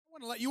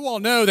To let you all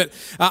know that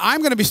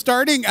I'm going to be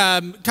starting,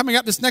 coming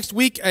up this next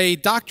week, a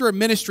Doctor of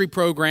Ministry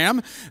program.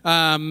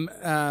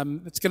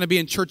 It's going to be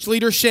in church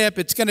leadership.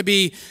 It's going to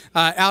be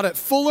out at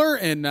Fuller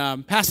in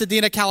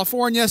Pasadena,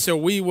 California. So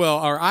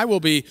I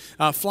will be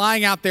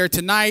flying out there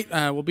tonight.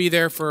 We'll be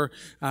there for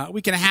a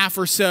week and a half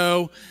or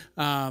so.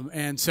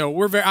 And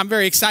so I'm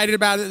very excited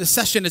about it. The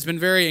session has been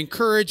very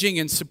encouraging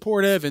and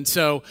supportive. And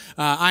so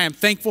I am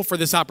thankful for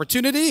this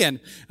opportunity, and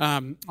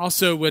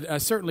also would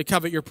certainly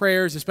covet your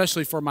prayers,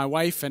 especially for my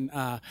wife and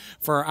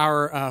for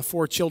our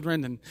 4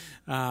 children,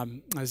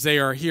 and as they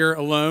are here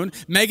alone.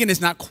 Megan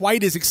is not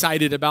quite as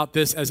excited about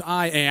this as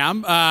I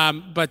am,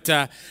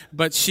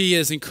 but she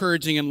is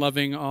encouraging and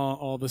loving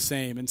all the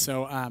same. And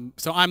so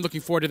I'm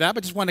looking forward to that,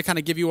 but just want to kind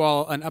of give you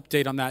all an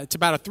update on that. It's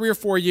about a 3 or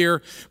 4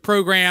 year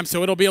program,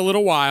 so it'll be a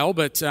little while,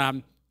 but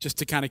just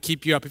to kind of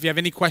keep you up. If you have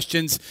any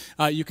questions,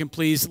 you can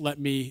please let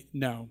me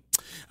know.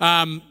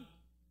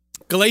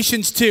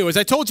 Galatians 2. As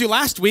I told you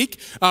last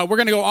week, we're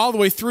going to go all the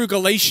way through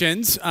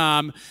Galatians.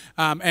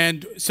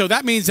 And so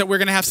that means that we're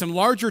going to have some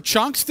larger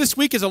chunks. This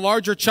week is a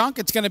larger chunk.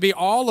 It's going to be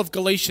all of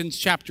Galatians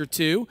chapter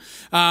 2.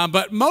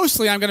 But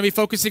mostly I'm going to be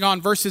focusing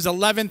on verses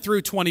 11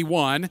 through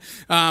 21.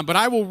 But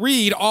I will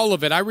read all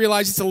of it. I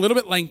realize it's a little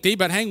bit lengthy,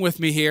 but hang with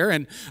me here,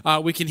 and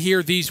we can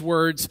hear these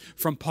words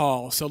from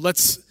Paul. So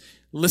let's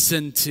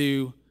listen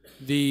to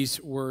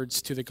these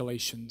words to the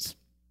Galatians.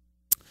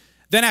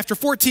 Then after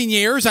 14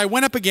 years, I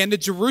went up again to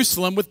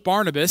Jerusalem with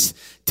Barnabas,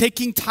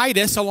 taking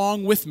Titus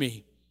along with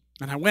me.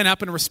 And I went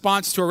up in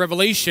response to a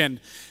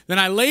revelation. Then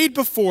I laid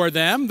before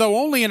them, though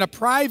only in a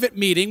private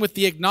meeting with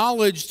the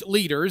acknowledged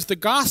leaders, the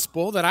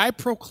gospel that I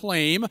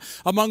proclaim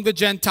among the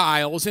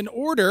Gentiles, in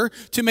order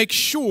to make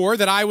sure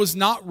that I was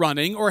not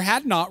running or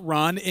had not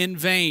run in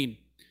vain.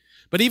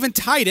 But even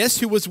Titus,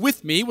 who was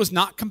with me, was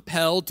not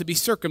compelled to be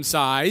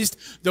circumcised,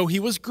 though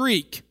he was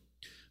Greek.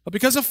 But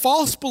because of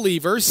false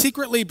believers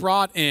secretly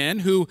brought in,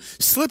 who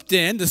slipped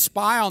in to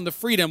spy on the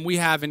freedom we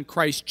have in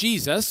Christ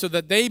Jesus, so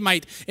that they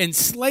might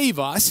enslave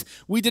us,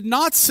 we did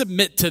not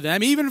submit to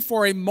them even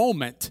for a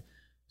moment,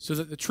 so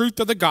that the truth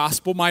of the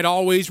gospel might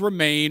always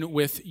remain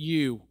with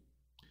you.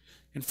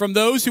 And from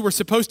those who were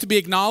supposed to be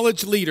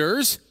acknowledged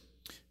leaders,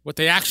 what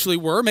they actually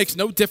were makes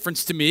no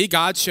difference to me.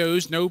 God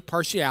shows no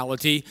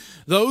partiality.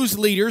 Those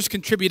leaders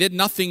contributed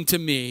nothing to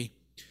me.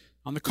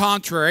 On the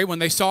contrary, when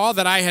they saw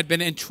that I had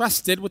been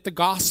entrusted with the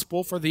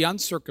gospel for the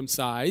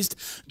uncircumcised,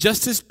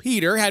 just as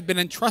Peter had been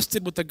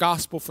entrusted with the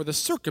gospel for the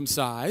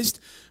circumcised,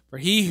 for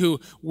he who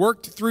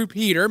worked through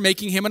Peter,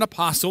 making him an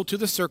apostle to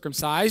the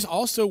circumcised,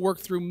 also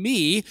worked through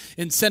me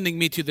in sending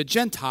me to the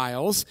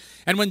Gentiles.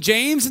 And when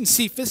James and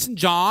Cephas and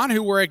John,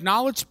 who were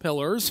acknowledged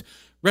pillars,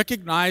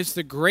 recognized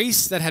the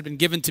grace that had been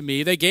given to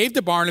me, they gave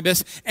to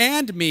Barnabas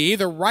and me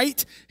the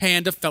right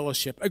hand of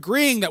fellowship,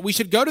 agreeing that we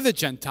should go to the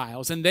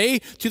Gentiles and they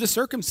to the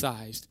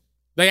circumcised.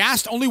 They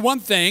asked only one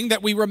thing,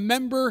 that we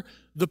remember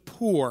the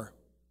poor,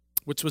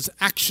 which was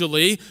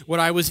actually what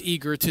I was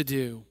eager to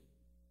do.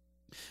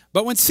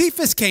 But when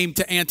Cephas came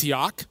to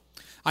Antioch,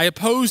 I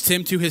opposed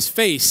him to his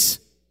face,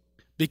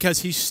 because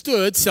he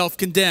stood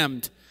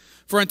self-condemned.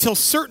 For until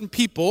certain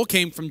people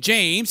came from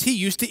James, he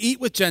used to eat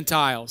with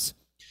Gentiles.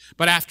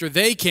 But after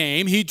they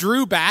came, he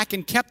drew back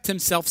and kept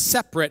himself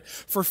separate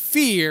for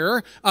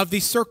fear of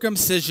the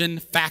circumcision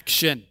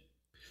faction.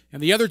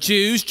 And the other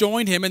Jews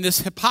joined him in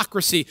this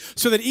hypocrisy,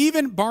 so that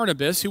even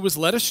Barnabas, who was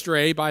led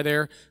astray by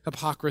their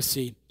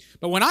hypocrisy.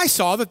 But when I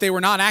saw that they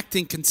were not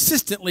acting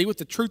consistently with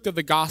the truth of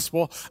the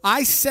gospel,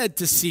 I said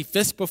to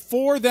Cephas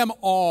before them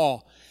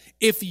all,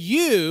 if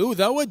you,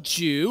 though a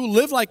Jew,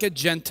 live like a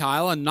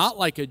Gentile and not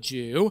like a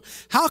Jew,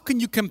 how can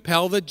you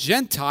compel the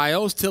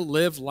Gentiles to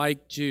live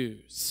like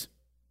Jews?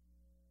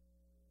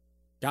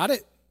 Got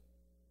it?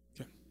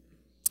 Okay.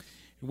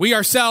 We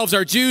ourselves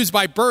are Jews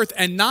by birth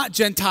and not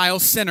Gentile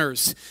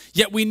sinners.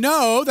 Yet we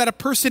know that a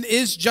person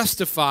is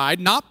justified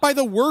not by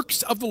the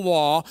works of the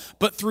law,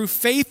 but through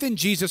faith in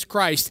Jesus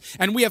Christ.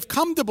 And we have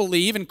come to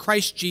believe in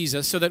Christ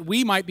Jesus so that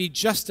we might be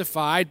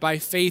justified by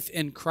faith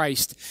in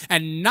Christ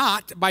and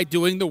not by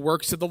doing the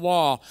works of the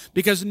law,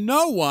 because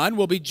no one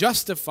will be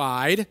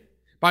justified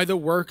by the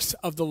works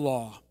of the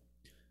law.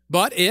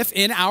 But if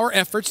in our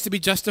efforts to be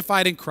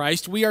justified in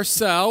Christ, we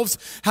ourselves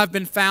have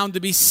been found to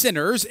be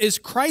sinners, is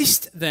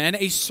Christ then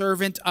a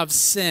servant of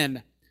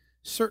sin?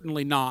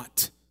 Certainly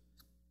not.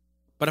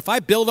 But if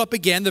I build up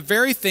again the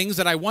very things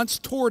that I once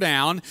tore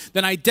down,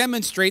 then I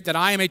demonstrate that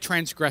I am a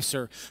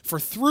transgressor. For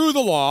through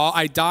the law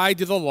I died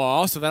to the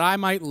law, so that I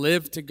might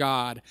live to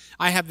God.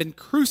 I have been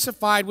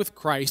crucified with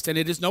Christ, and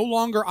it is no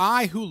longer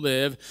I who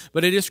live,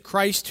 but it is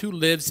Christ who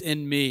lives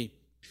in me.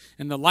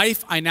 And the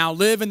life I now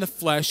live in the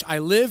flesh, I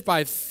live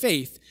by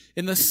faith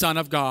in the Son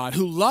of God,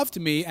 who loved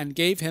me and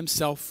gave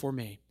himself for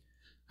me.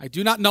 I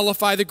do not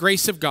nullify the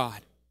grace of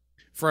God,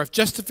 for if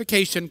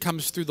justification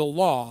comes through the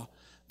law,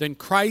 then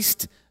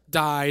Christ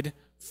died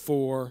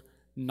for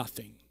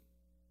nothing.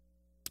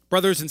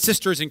 Brothers and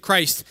sisters in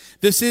Christ,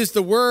 this is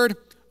the word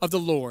of the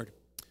Lord.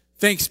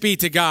 Thanks be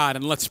to God,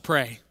 and let's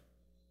pray.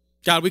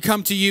 God, we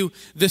come to you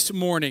this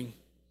morning,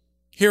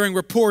 hearing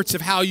reports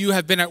of how you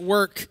have been at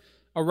work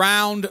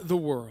around the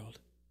world.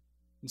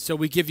 And so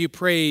we give you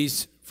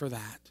praise for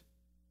that.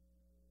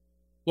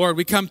 Lord,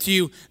 we come to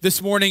you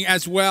this morning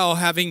as well,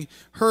 having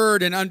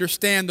heard and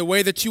understand the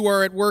way that you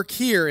are at work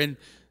here in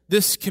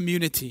this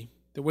community,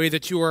 the way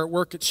that you are at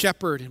work at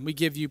Shepherd, and we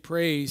give you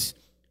praise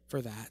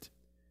for that.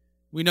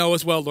 We know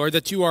as well, Lord,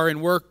 that you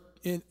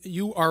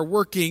are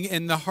working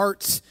in the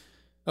hearts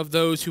of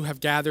those who have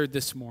gathered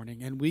this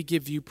morning, and we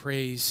give you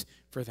praise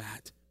for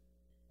that.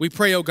 We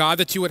pray, O God,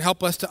 that you would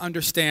help us to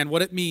understand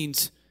what it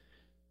means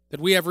that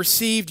we have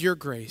received your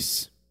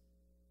grace.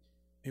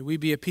 May we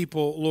be a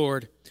people,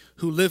 Lord,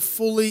 who live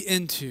fully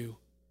into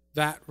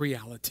that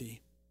reality.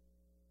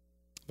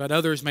 But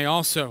others may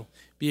also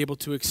be able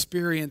to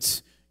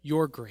experience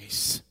your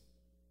grace.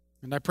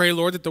 And I pray,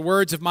 Lord, that the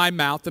words of my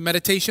mouth, the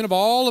meditation of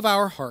all of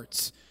our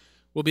hearts,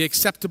 will be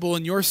acceptable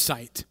in your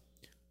sight,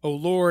 O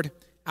Lord,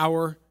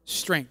 our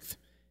strength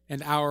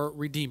and our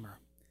Redeemer.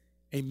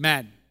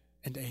 Amen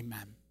and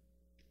amen.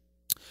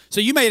 So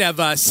you may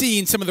have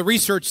seen some of the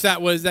research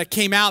that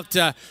came out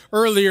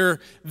earlier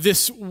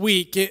this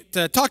week. It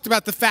talked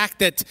about the fact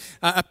that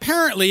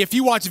apparently, if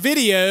you watch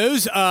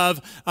videos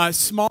of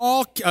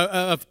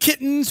of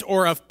kittens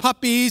or of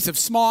puppies, of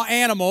small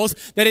animals,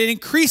 that it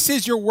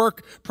increases your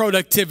work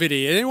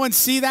productivity. Did anyone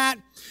see that?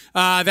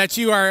 That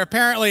you are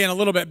apparently in a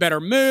little bit better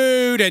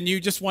mood and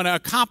you just want to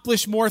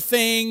accomplish more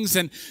things.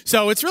 And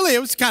so it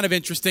was kind of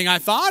interesting, I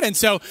thought. And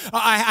so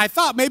I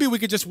thought maybe we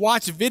could just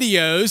watch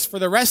videos for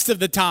the rest of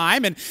the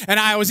time. And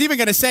I was even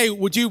going to say,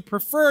 would you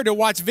prefer to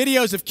watch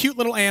videos of cute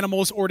little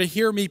animals or to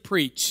hear me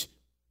preach?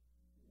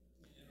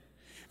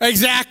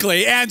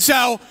 Exactly. And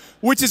so,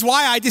 which is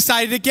why I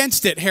decided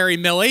against it, Harry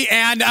Millie.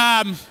 And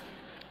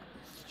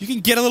you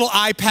can get a little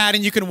iPad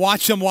and you can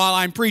watch them while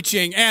I'm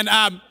preaching.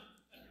 And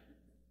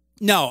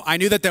no, I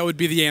knew that would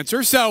be the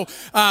answer. So,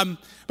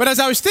 but as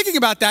I was thinking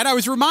about that, I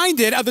was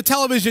reminded of the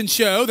television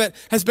show that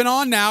has been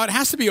on now. It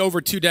has to be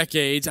over 2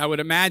 decades, I would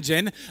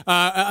imagine.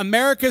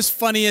 America's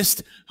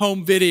Funniest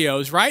Home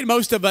Videos, right?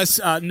 Most of us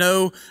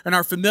know and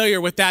are familiar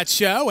with that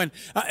show. And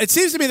it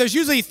seems to me there's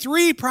usually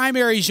 3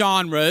 primary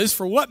genres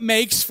for what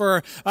makes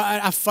for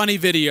a funny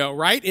video,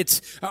 right?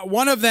 It's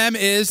one of them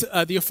is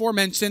the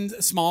aforementioned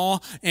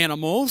small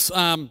animals.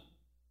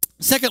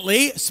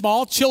 Secondly,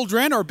 small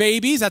children or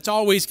babies. That's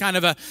always kind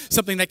of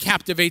something that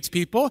captivates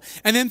people.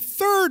 And then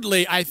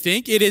thirdly, I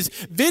think it is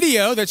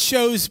video that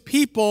shows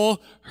people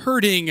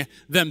hurting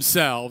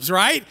themselves,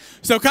 right?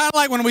 So kind of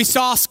like when we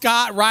saw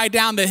Scott ride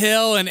down the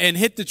hill and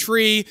hit the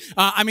tree.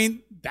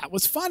 That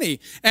was funny.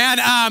 And,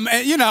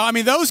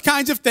 those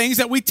kinds of things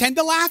that we tend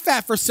to laugh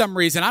at for some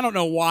reason. I don't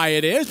know why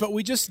it is, but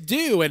we just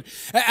do. And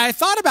I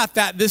thought about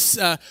that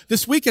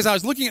this week as I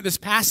was looking at this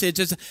passage.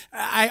 As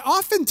I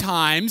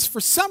oftentimes,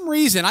 for some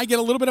reason, I get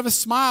a little bit of a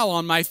smile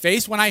on my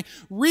face when I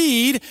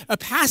read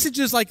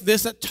passages like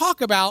this that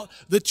talk about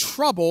the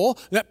trouble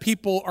that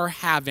people are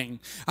having.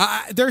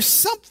 There's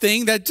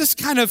something that just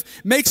kind of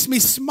makes me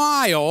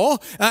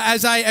smile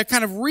as I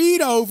kind of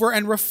read over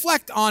and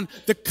reflect on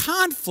the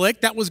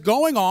conflict that was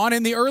going on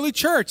in the early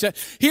church.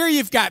 Here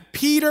you've got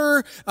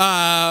Peter,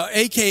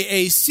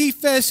 a.k.a.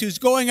 Cephas, who's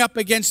going up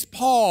against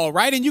Paul,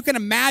 right? And you can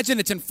imagine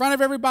it's in front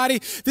of everybody.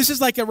 This is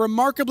like a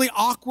remarkably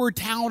awkward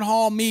town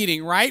hall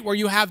meeting, right? Where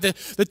you have the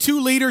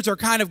 2 leaders are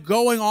kind of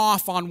going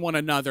off on one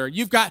another.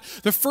 You've got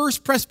the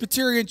First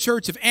Presbyterian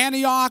Church of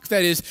Antioch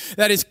that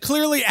is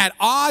clearly at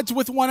odds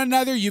with one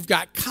another. You've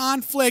got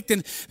conflict,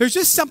 and there's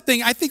just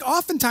something, I think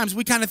oftentimes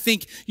we kind of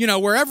think,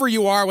 wherever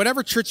you are,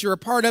 whatever church you're a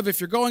part of,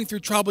 if you're going through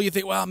trouble, you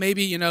think, well,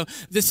 maybe,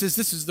 this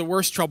is the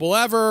worst trouble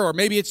ever, or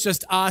maybe it's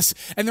just us.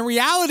 And the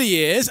reality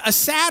is, a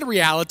sad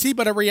reality,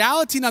 but a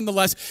reality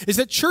nonetheless, is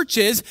that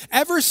churches,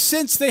 ever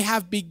since they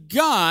have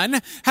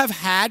begun, have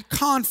had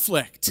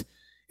conflict.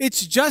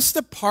 It's just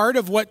a part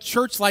of what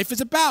church life is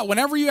about.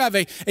 Whenever you have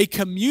a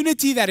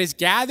community that is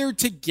gathered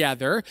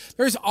together,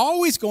 there's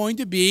always going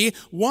to be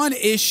one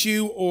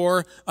issue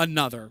or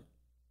another.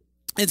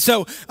 And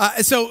so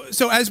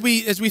as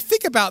we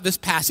think about this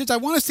passage, I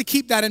want us to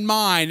keep that in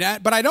mind.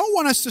 But I don't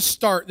want us to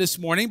start this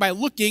morning by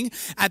looking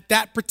at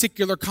that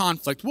particular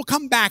conflict. We'll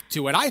come back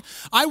to it. I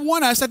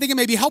think it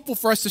may be helpful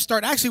for us to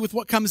start actually with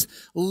what comes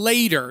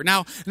later.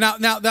 Now,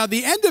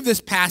 the end of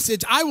this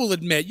passage, I will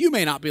admit, you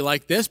may not be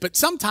like this, but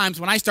sometimes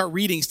when I start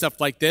reading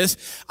stuff like this,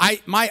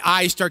 my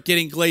eyes start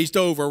getting glazed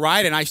over,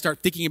 right? And I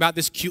start thinking about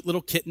this cute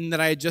little kitten that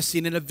I had just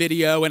seen in a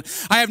video, and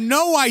I have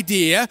no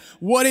idea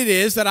what it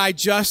is that I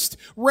just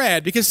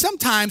read. Because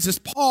sometimes, as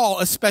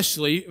Paul,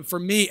 especially, for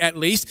me at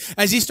least,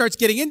 as he starts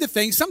getting into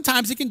things,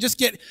 sometimes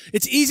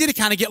it's easy to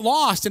kind of get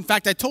lost. In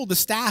fact, I told the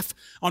staff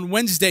on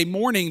Wednesday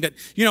morning that,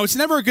 it's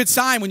never a good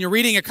sign when you're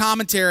reading a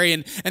commentary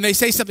and they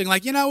say something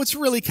like, it's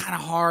really kind of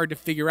hard to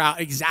figure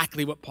out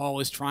exactly what Paul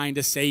is trying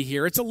to say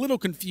here. It's a little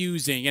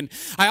confusing. And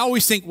I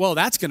always think, well,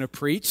 that's going to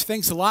preach.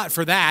 Thanks a lot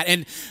for that.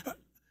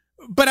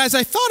 But as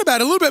I thought about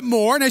it a little bit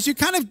more, and as you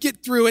kind of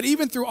get through it,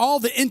 even through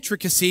all the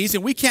intricacies,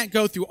 and we can't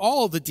go through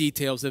all the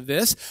details of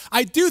this,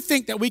 I do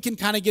think that we can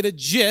kind of get the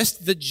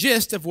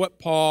gist of what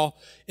Paul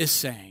is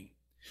saying.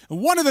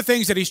 one of the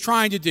things that he's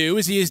trying to do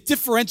is he is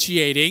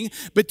differentiating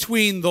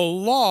between the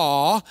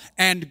law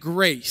and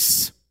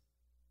grace.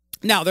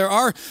 Now, there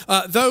are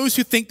those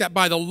who think that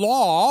by the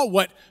law,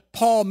 what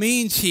Paul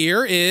means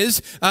here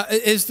is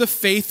the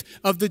faith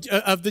of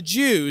the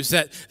Jews,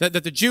 that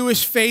the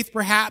Jewish faith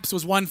perhaps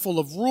was one full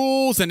of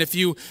rules, and if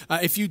you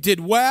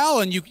did well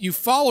and you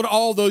followed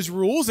all those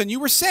rules, then you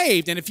were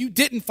saved, and if you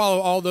didn't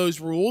follow all those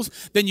rules,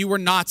 then you were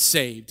not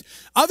saved.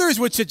 Others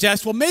would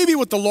suggest, well, maybe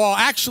what the law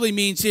actually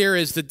means here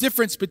is the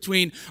difference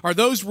between are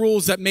those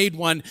rules that made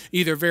one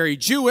either very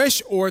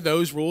Jewish or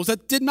those rules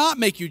that did not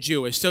make you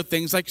Jewish. So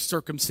things like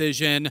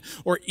circumcision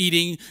or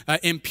eating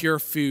impure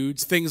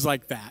foods, things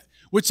like that.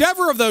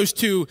 Whichever of those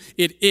two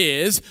it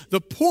is,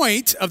 the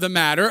point of the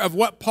matter of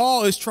what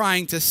Paul is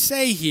trying to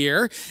say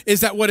here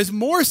is that what is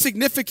more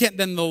significant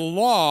than the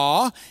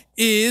law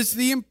is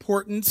the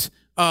importance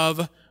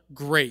of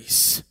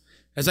grace.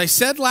 As I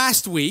said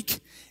last week,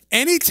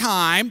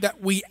 anytime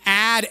that we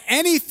add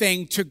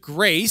anything to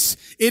grace,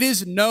 it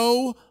is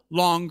no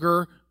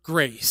longer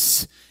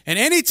grace. And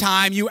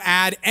anytime you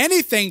add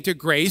anything to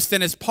grace,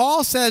 then as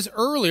Paul says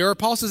earlier,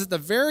 Paul says at the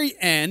very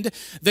end,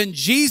 then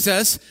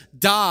Jesus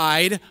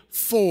died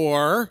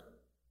for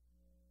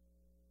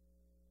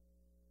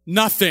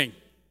nothing.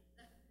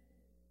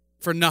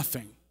 For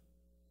nothing.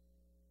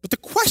 But the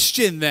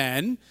question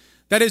then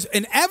that is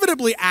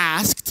inevitably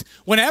asked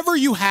whenever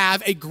you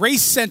have a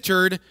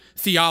grace-centered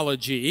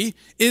theology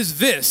is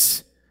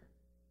this: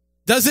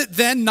 does it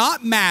then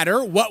not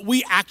matter what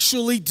we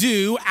actually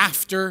do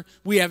after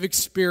we have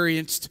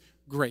experienced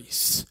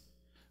grace?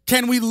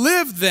 Can we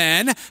live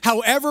then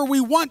however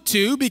we want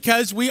to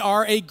because we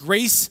are a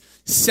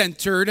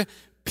grace-centered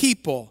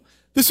people?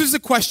 This is the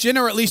question,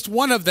 or at least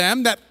one of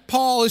them, that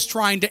Paul is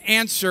trying to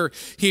answer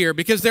here,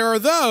 because there are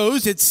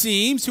those, it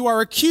seems, who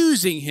are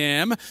accusing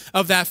him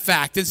of that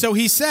fact. And so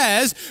he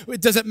says,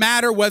 does it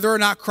matter whether or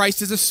not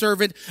Christ is a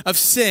servant of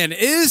sin?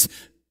 Is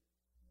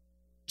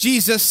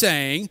Jesus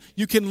saying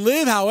you can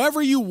live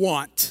however you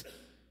want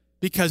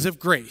because of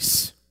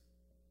grace?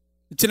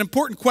 It's an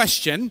important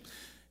question,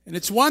 and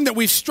it's one that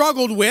we've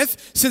struggled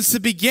with since the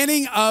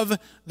beginning of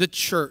the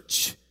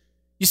church.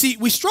 You see,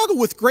 we struggle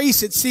with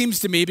grace, it seems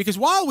to me, because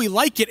while we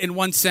like it in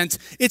one sense,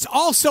 it's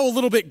also a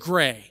little bit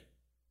gray.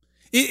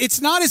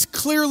 It's not as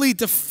clearly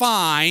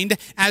defined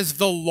as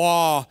the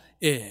law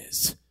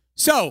is.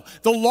 So,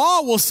 the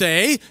law will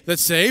say,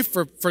 let's say,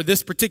 for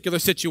this particular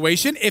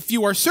situation, if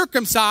you are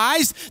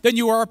circumcised, then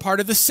you are a part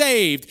of the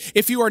saved.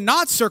 If you are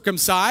not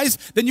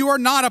circumcised, then you are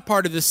not a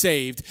part of the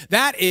saved.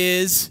 That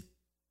is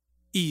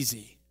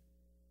easy.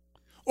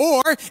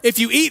 Or, if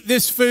you eat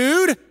this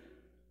food,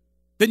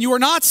 then you are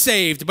not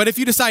saved. But if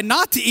you decide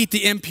not to eat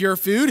the impure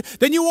food,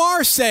 then you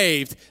are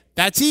saved.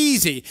 That's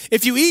easy.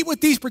 If you eat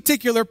with these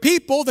particular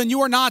people, then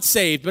you are not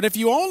saved. But if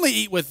you only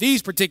eat with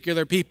these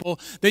particular people,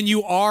 then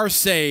you are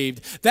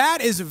saved.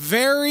 That is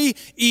very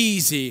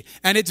easy,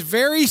 and it's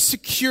very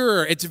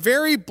secure. It's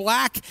very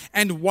black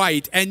and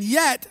white. And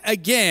yet,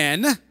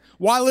 again,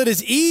 while it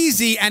is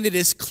easy and it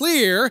is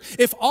clear,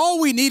 if all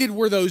we needed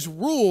were those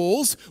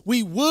rules,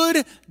 we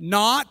would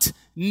not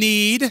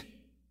need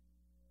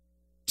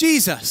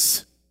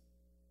Jesus.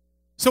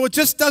 So it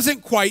just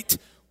doesn't quite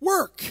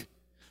work.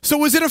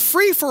 So is it a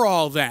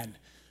free-for-all then?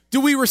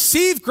 Do we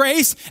receive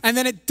grace and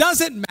then it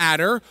doesn't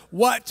matter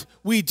what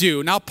we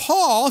do? Now,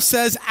 Paul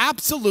says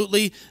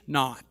absolutely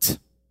not.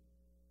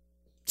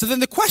 So then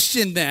the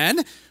question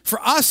then,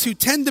 for us who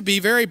tend to be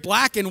very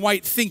black and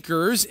white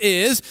thinkers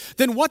is,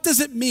 then what does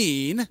it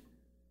mean?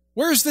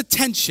 Where's the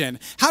tension?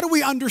 How do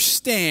we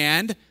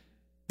understand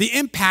the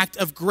impact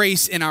of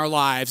grace in our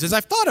lives? As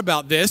I've thought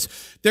about this,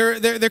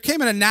 there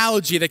came an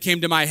analogy that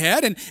came to my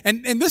head,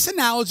 and this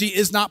analogy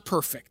is not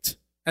perfect,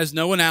 as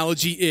no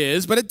analogy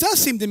is, but it does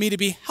seem to me to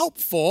be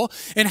helpful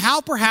in how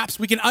perhaps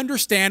we can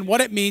understand what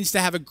it means to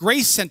have a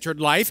grace-centered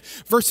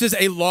life versus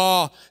a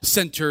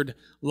law-centered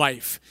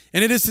life.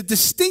 And it is the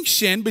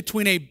distinction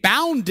between a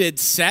bounded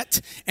set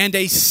and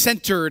a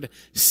centered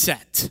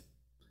set.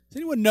 Does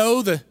anyone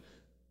know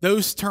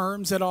those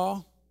terms at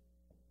all?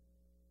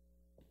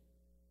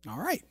 All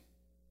right.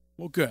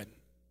 Well, good.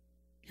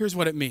 Here's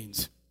what it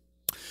means.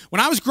 When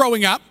I was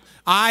growing up,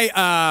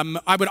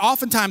 I would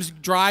oftentimes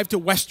drive to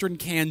western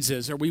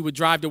Kansas, or we would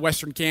drive to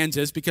western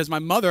Kansas because my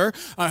mother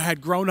had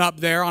grown up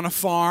there on a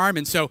farm,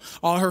 and so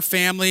all her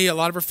family, a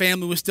lot of her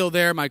family was still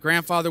there. My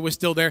grandfather was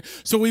still there.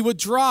 So we would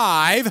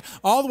drive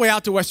all the way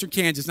out to western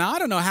Kansas. Now, I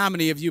don't know how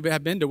many of you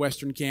have been to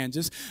western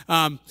Kansas,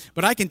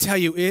 but I can tell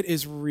you it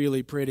is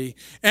really pretty.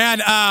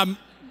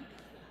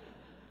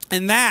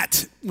 And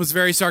that was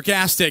very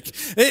sarcastic.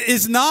 It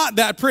is not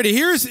that pretty.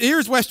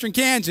 Here's western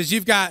Kansas.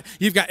 You've got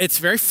it's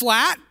very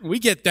flat. We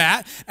get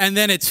that. And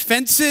then it's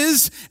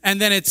fences,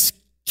 and then it's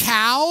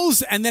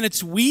cows, and then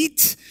it's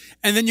wheat.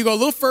 And then you go a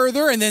little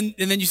further, and then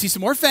you see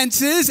some more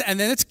fences, and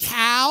then it's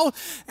cow,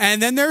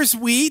 and then there's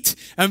wheat.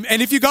 And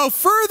if you go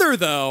further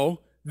though,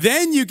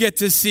 Then you get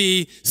to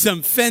see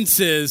some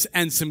fences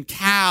and some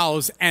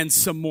cows and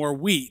some more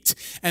wheat.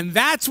 And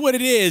that's what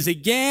it is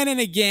again and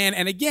again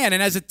and again.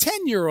 And as a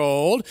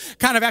 10-year-old,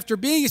 kind of after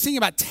seeing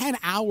about 10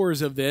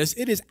 hours of this,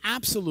 it is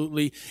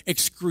absolutely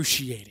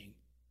excruciating.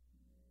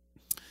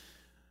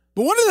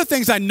 But one of the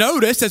things I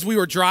noticed as we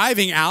were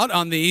driving out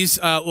on these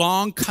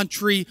long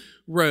country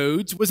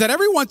roads was that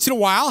every once in a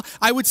while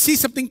I would see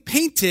something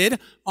painted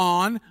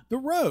on the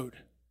road.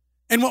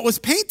 And what was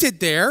painted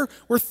there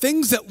were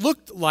things that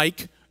looked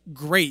like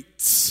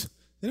grates.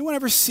 Anyone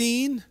ever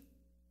seen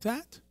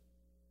that?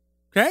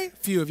 Okay, a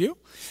few of you.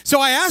 So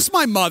I asked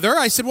my mother,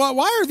 I said, well,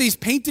 why are these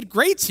painted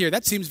grates here?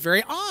 That seems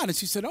very odd. And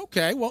she said,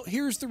 okay, well,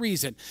 here's the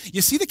reason.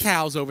 You see the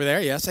cows over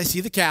there? Yes, I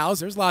see the cows.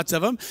 There's lots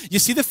of them. You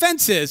see the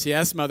fences?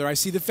 Yes, mother, I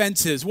see the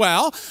fences.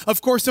 Well,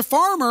 of course, the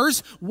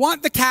farmers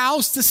want the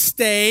cows to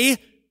stay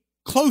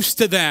close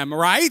to them,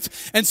 right?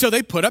 And so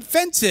they put up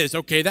fences.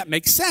 Okay, that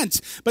makes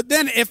sense. But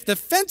then if the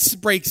fence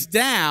breaks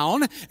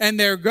down and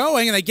they're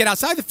going and they get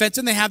outside the fence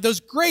and they have those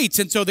grates.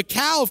 And so the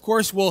cow, of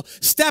course, will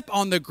step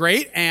on the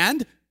grate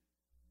and,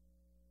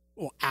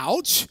 well,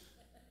 ouch,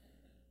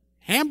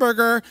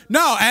 hamburger.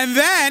 No, and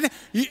then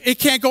it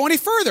can't go any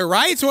further,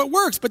 right? So it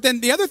works. But then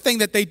the other thing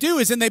that they do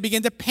is then they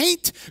begin to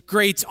paint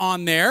grates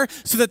on there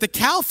so that the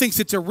cow thinks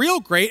it's a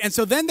real grate. And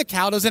so then the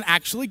cow doesn't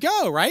actually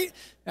go, right?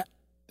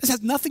 This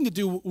has nothing to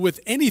do with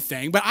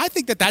anything, but I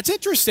think that that's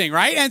interesting,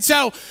 right? And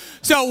so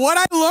what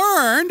I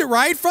learned,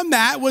 right, from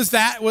that was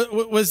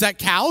that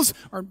cows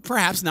are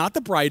perhaps not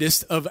the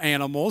brightest of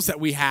animals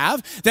that we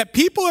have, that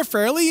people are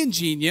fairly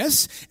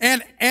ingenious,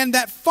 and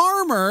that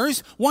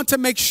farmers want to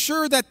make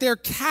sure that their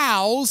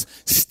cows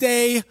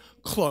stay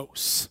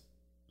close.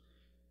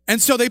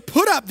 And so they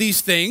put up these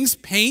things,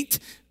 paint,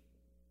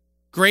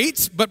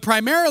 grates, but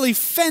primarily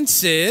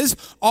fences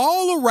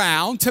all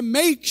around to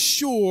make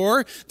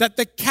sure that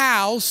the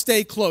cows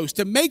stay close,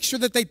 to make sure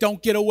that they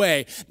don't get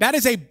away. That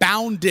is a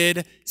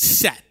bounded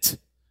set.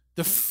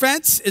 The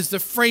fence is the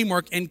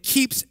framework and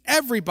keeps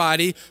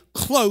everybody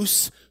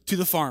close to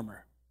the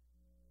farmer.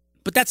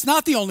 But that's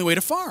not the only way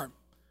to farm.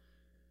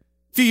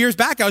 A few years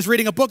back, I was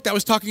reading a book that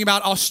was talking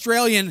about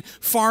Australian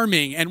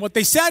farming. And what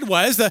they said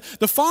was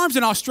the farms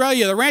in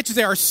Australia, the ranches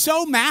there are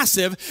so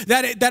massive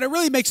that it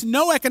really makes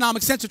no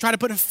economic sense to try to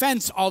put a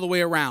fence all the way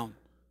around.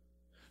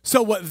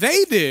 So what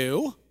they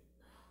do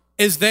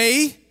is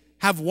they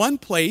have one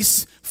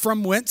place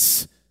from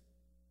whence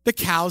the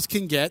cows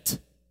can get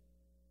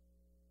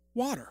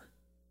water.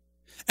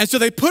 And so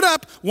they put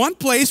up one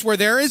place where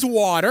there is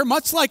water,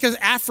 much like an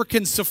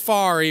African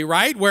safari,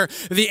 right? Where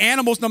the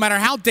animals, no matter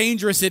how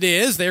dangerous it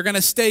is, they're going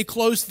to stay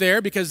close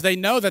there because they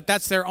know that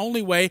that's their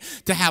only way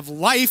to have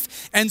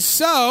life. And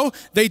so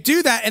they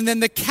do that. And then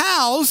the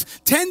cows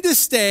tend to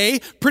stay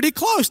pretty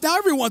close. Now,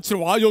 every once in a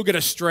while, you'll get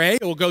a stray.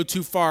 It will go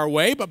too far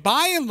away. But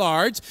by and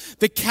large,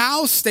 the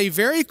cows stay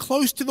very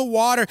close to the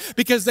water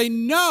because they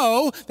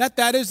know that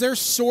that is their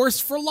source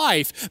for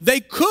life.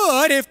 They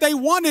could, if they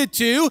wanted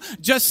to,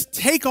 just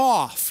take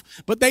off.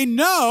 But they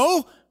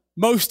know,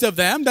 most of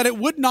them, that it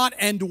would not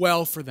end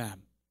well for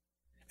them.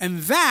 And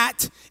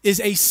that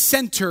is a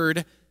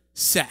centered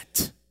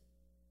set.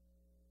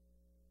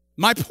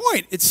 My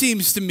point, it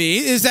seems to me,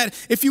 is that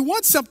if you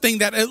want something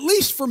that at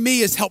least for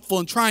me is helpful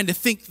in trying to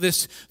think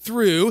this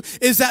through,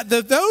 is that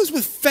those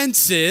with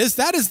fences,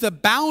 that is the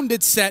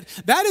bounded set,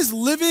 that is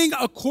living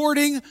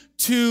according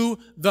to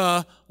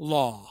the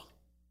law.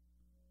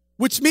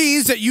 Which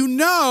means that you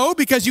know,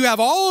 because you have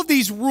all of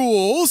these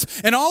rules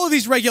and all of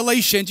these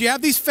regulations, you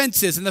have these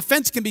fences, and the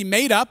fence can be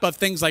made up of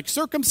things like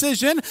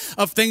circumcision,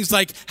 of things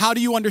like how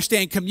do you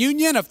understand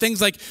communion, of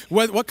things like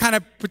what kind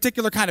of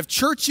particular kind of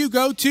church you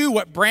go to,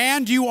 what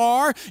brand you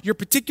are, your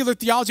particular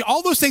theology.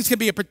 All those things can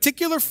be a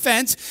particular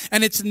fence,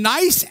 and it's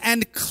nice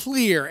and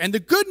clear. And the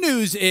good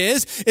news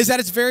is that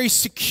it's very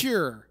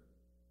secure.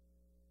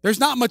 There's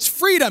not much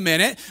freedom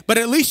in it, but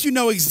at least you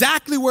know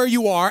exactly where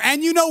you are,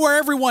 and you know where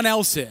everyone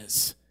else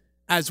is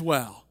as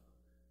well.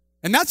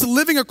 And that's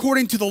living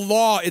according to the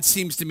law, it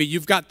seems to me.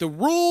 You've got the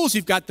rules,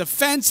 you've got the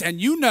fence,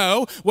 and you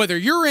know whether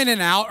you're in and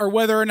out or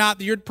whether or not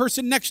the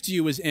person next to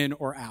you is in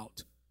or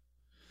out.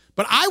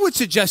 But I would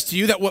suggest to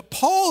you that what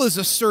Paul is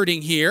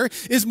asserting here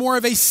is more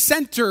of a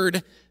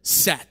centered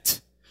set,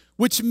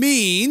 which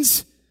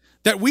means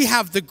that we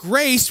have the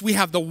grace, we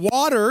have the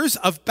waters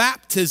of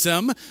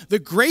baptism, the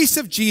grace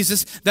of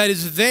Jesus that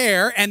is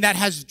there and that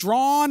has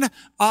drawn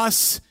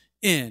us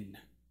in.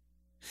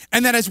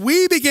 And that as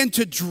we begin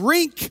to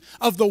drink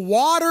of the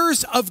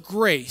waters of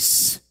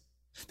grace,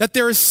 that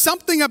there is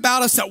something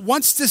about us that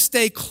wants to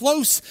stay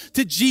close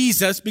to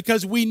Jesus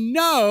because we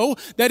know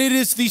that it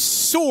is the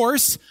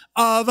source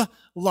of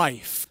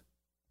life.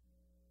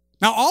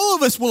 Now, all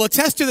of us will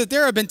attest to that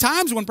there have been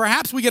times when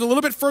perhaps we get a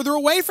little bit further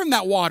away from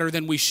that water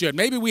than we should.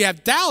 Maybe we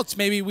have doubts.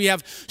 Maybe we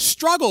have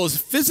struggles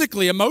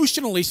physically,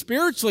 emotionally,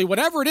 spiritually,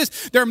 whatever it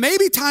is. There may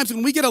be times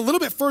when we get a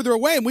little bit further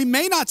away and we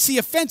may not see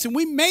a fence and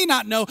we may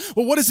not know,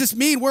 well, what does this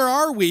mean? Where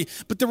are we?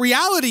 But the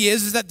reality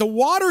is that the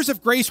waters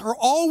of grace are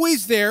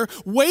always there,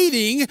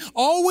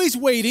 always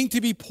waiting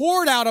to be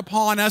poured out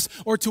upon us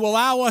or to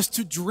allow us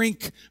to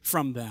drink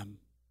from them.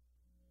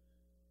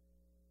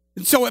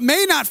 And so it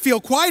may not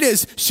feel quite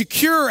as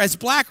secure as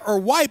black or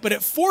white, but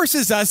it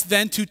forces us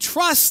then to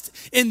trust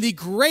in the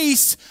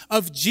grace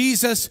of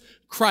Jesus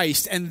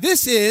Christ. And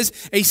this is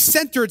a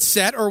centered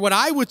set, or what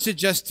I would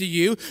suggest to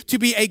you to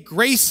be a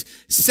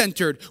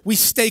grace-centered. We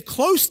stay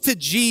close to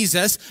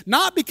Jesus,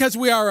 not because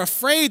we are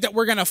afraid that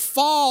we're going to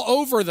fall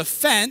over the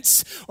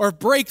fence or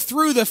break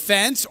through the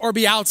fence or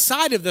be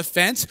outside of the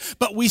fence,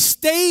 but we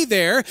stay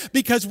there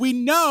because we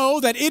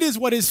know that it is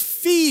what is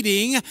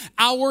feeding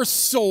our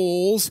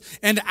souls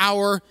and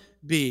our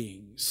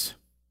beings.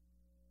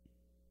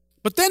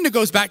 But then it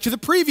goes back to the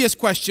previous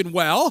question.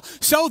 Well,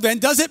 so then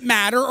does it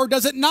matter or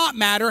does it not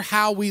matter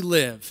how we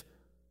live?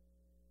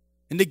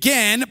 And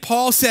again,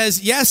 Paul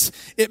says, yes,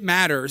 it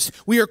matters.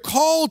 We are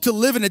called to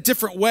live in a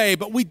different way,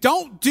 but we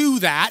don't do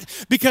that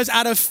because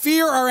out of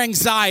fear or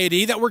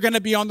anxiety that we're going to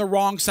be on the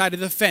wrong side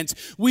of the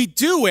fence. We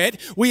do it,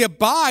 we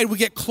abide, we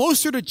get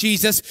closer to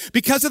Jesus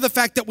because of the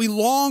fact that we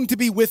long to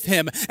be with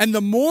him. And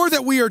the more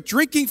that we are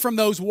drinking from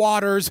those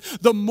waters,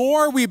 the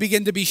more we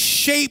begin to be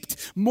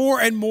shaped more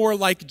and more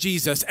like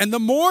Jesus. And the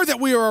more that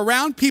we are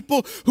around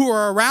people who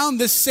are around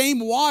this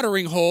same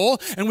watering hole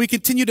and we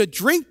continue to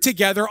drink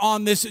together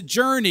on this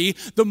journey,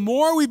 the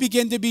more we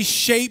begin to be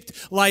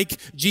shaped like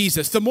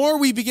Jesus. The more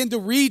we begin to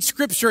read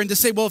scripture and to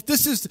say, well, if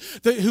this is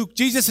who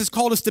Jesus has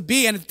called us to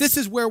be, and if this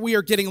is where we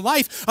are getting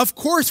life, of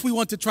course we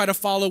want to try to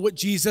follow what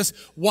Jesus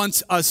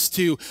wants us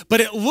to. But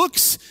it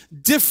looks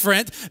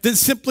different than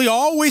simply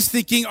always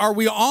thinking, are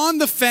we on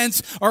the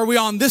fence or are we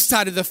on this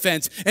side of the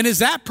fence? And is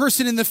that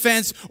person in the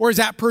fence or is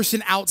that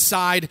person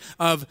outside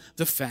of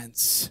the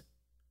fence?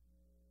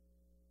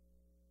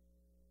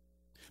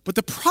 But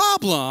the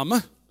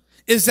problem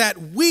is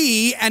that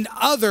we and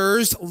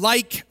others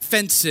like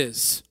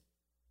fences.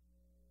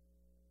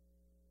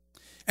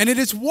 And it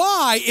is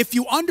why, if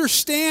you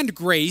understand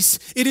grace,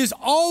 it is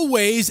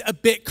always a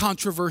bit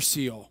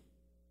controversial.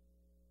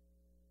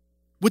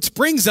 Which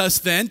brings us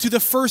then to the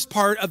first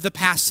part of the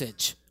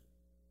passage.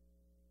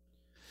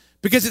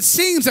 Because it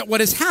seems that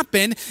what has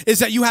happened is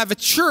that you have a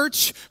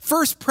church,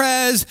 First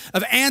Pres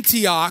of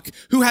Antioch,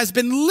 who has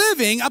been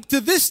living up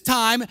to this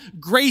time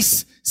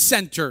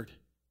grace-centered.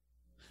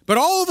 But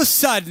all of a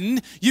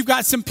sudden, you've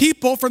got some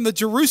people from the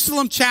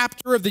Jerusalem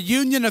chapter of the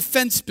Union of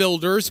Fence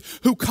Builders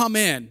who come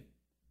in.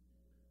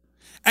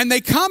 And they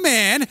come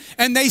in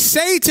and they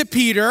say to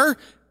Peter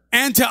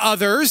and to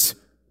others,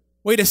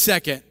 wait a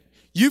second,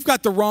 you've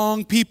got the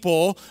wrong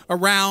people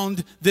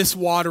around this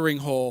watering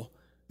hole.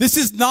 This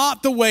is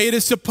not the way it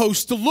is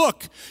supposed to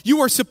look.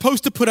 You are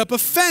supposed to put up a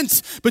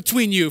fence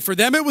between you. For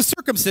them, it was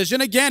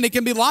circumcision. Again, it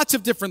can be lots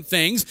of different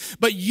things,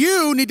 but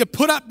you need to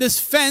put up this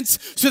fence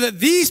so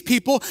that these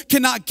people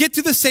cannot get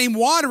to the same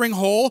watering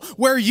hole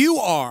where you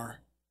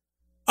are.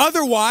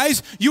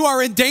 Otherwise, you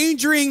are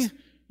endangering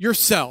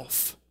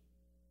yourself.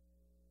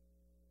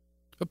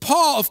 But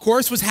Paul, of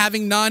course, was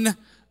having none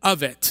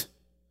of it.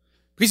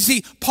 Because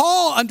you see,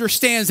 Paul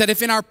understands that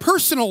if in our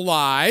personal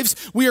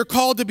lives we are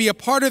called to be a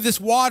part of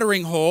this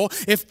watering hole,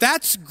 if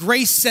that's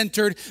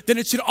grace-centered, then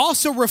it should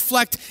also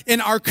reflect in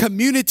our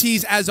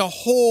communities as a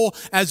whole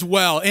as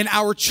well, in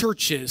our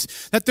churches.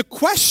 That the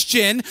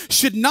question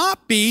should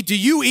not be, do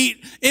you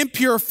eat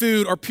impure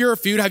food or pure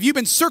food? Have you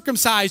been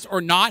circumcised or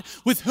not?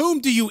 With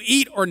whom do you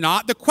eat or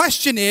not? The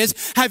question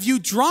is, have you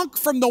drunk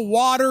from the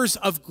waters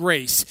of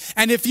grace?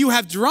 And if you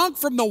have drunk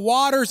from the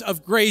waters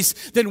of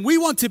grace, then we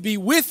want to be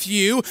with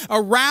you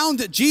around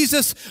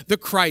Jesus the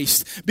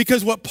Christ.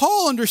 Because what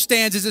Paul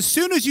understands is as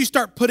soon as you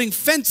start putting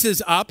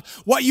fences up,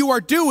 what you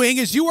are doing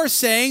is you are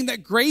saying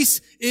that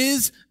grace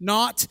is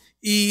not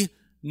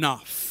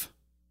enough.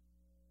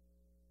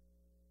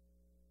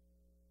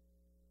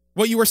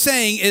 What you are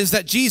saying is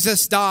that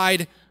Jesus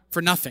died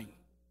for nothing.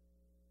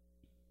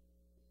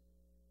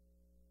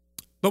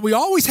 But we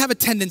always have a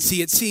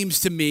tendency, it seems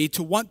to me,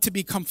 to want to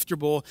be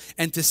comfortable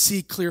and to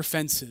see clear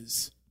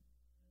fences.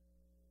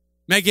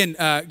 Megan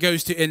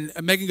goes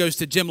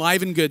to Jim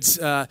Livengood's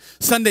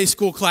Sunday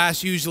school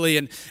class usually,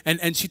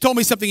 and she told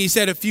me something he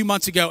said a few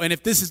months ago, and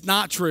if this is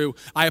not true,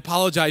 I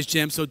apologize,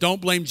 Jim, so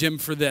don't blame Jim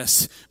for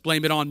this.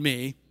 Blame it on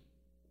me.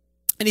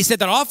 And he said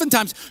that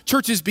oftentimes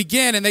churches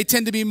begin and they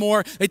tend to be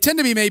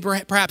maybe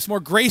perhaps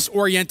more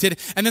grace-oriented.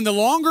 And then the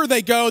longer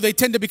they go, they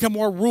tend to become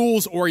more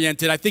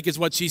rules-oriented, I think is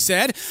what she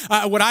said.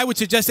 What I would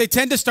suggest, they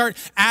tend to start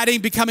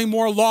becoming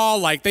more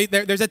law-like.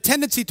 There's a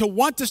tendency to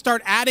want to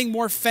start adding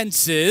more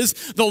fences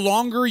the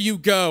longer you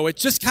go.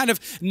 It's just kind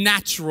of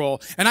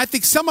natural. And I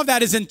think some of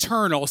that is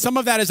internal. Some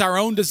of that is our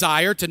own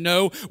desire to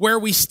know where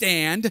we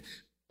stand.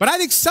 But I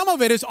think some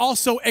of it is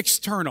also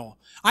external.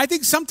 I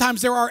think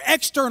sometimes there are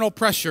external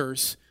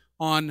pressures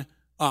on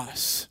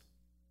us.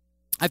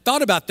 I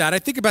thought about that. I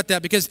think about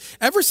that because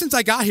ever since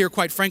I got here,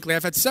 quite frankly,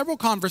 I've had several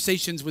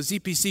conversations with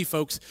ZPC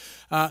folks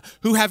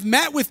who have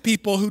met with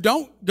people who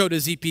don't go to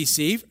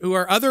ZPC, who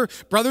are other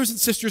brothers and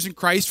sisters in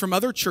Christ from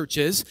other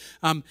churches.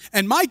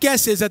 And my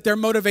guess is that their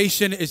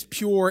motivation is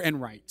pure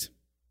and right.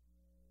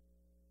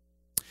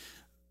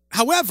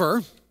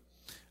 However,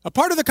 a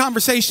part of the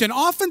conversation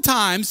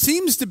oftentimes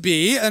seems to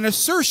be an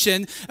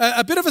assertion,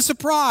 a bit of a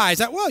surprise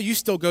that, well, you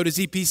still go to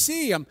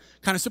ZPC. I'm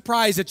kind of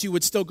surprised that you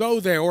would still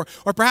go there. Or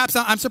perhaps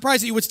I'm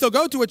surprised that you would still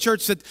go to a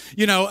church that,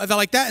 that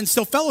like that and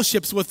still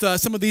fellowships with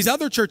some of these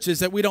other churches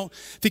that we don't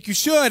think you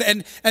should.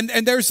 And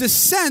there's this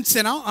sense,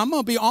 and I'm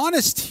going to be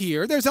honest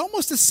here, there's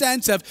almost a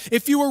sense of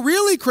if you were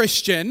really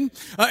Christian,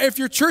 if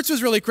your church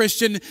was really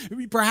Christian,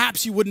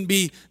 perhaps you wouldn't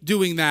be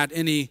doing that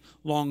any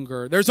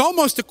longer. There's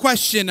almost a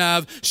question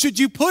of, should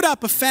you put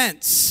up a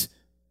fence?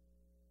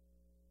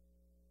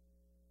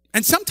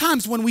 And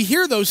sometimes when we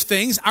hear those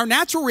things, our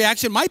natural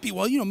reaction might be,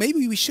 well,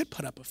 maybe we should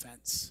put up a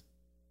fence.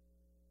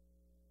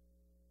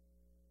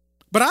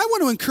 But I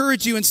want to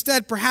encourage you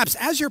instead, perhaps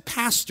as your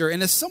pastor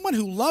and as someone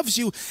who loves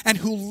you and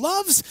who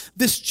loves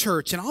this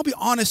church, and I'll be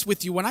honest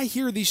with you, when I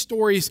hear these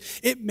stories,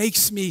 it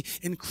makes me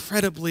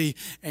incredibly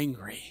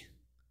angry.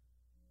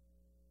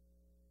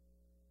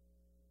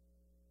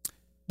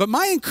 But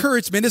my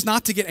encouragement is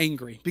not to get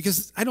angry,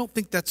 because I don't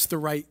think that's the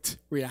right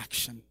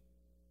reaction.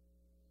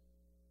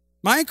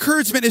 My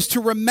encouragement is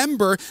to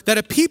remember that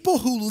a people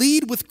who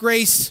lead with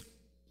grace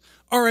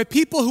are a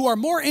people who are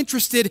more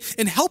interested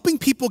in helping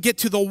people get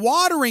to the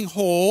watering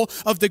hole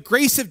of the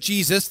grace of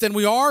Jesus than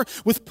we are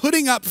with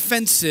putting up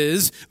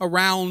fences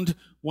around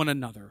one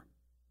another.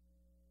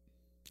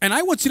 And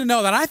I want you to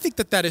know that I think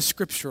that that is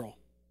scriptural.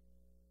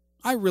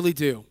 I really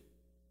do.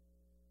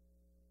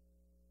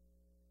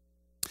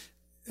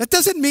 That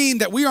doesn't mean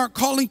that we aren't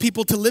calling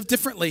people to live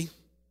differently.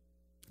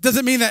 It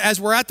doesn't mean that as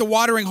we're at the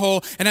watering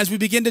hole and as we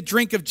begin to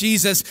drink of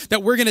Jesus,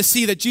 that we're going to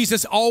see that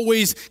Jesus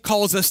always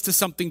calls us to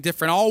something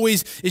different,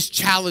 always is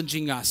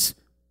challenging us.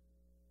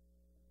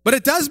 But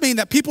it does mean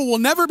that people will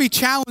never be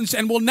challenged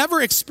and will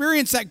never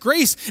experience that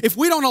grace if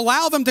we don't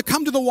allow them to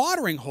come to the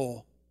watering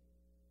hole.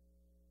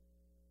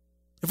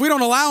 If we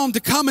don't allow them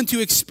to come and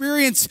to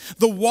experience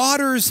the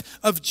waters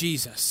of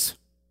Jesus.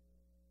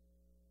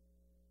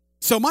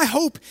 So my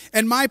hope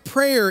and my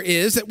prayer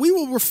is that we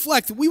will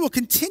reflect, that we will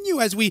continue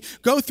as we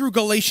go through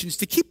Galatians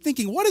to keep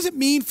thinking, what does it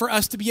mean for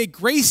us to be a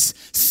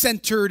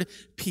grace-centered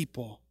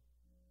people?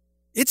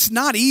 It's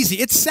not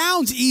easy. It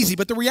sounds easy,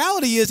 but the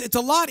reality is it's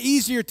a lot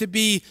easier to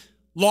be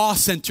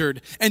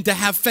law-centered and to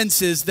have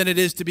fences than it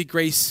is to be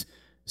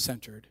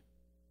grace-centered.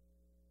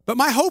 But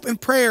my hope and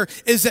prayer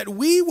is that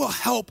we will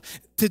help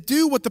to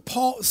do what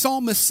the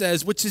psalmist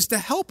says, which is to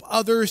help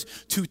others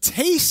to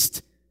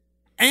taste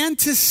and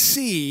to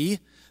see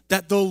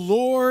that the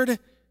Lord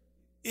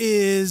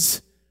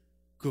is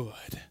good.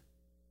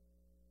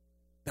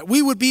 That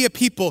we would be a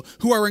people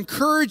who are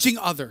encouraging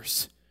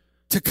others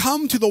to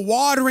come to the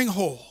watering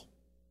hole,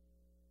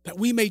 that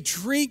we may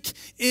drink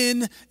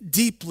in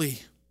deeply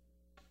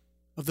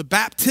of the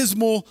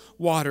baptismal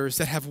waters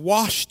that have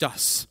washed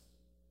us,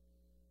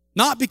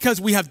 not because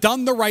we have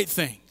done the right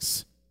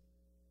things,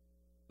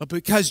 but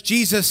because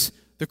Jesus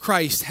the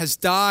Christ has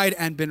died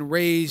and been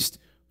raised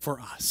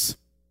for us.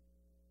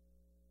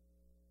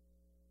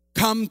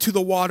 Come to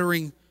the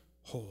watering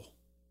hole,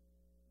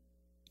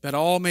 that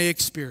all may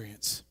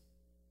experience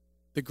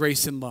the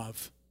grace and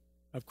love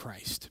of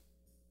Christ.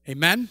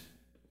 Amen.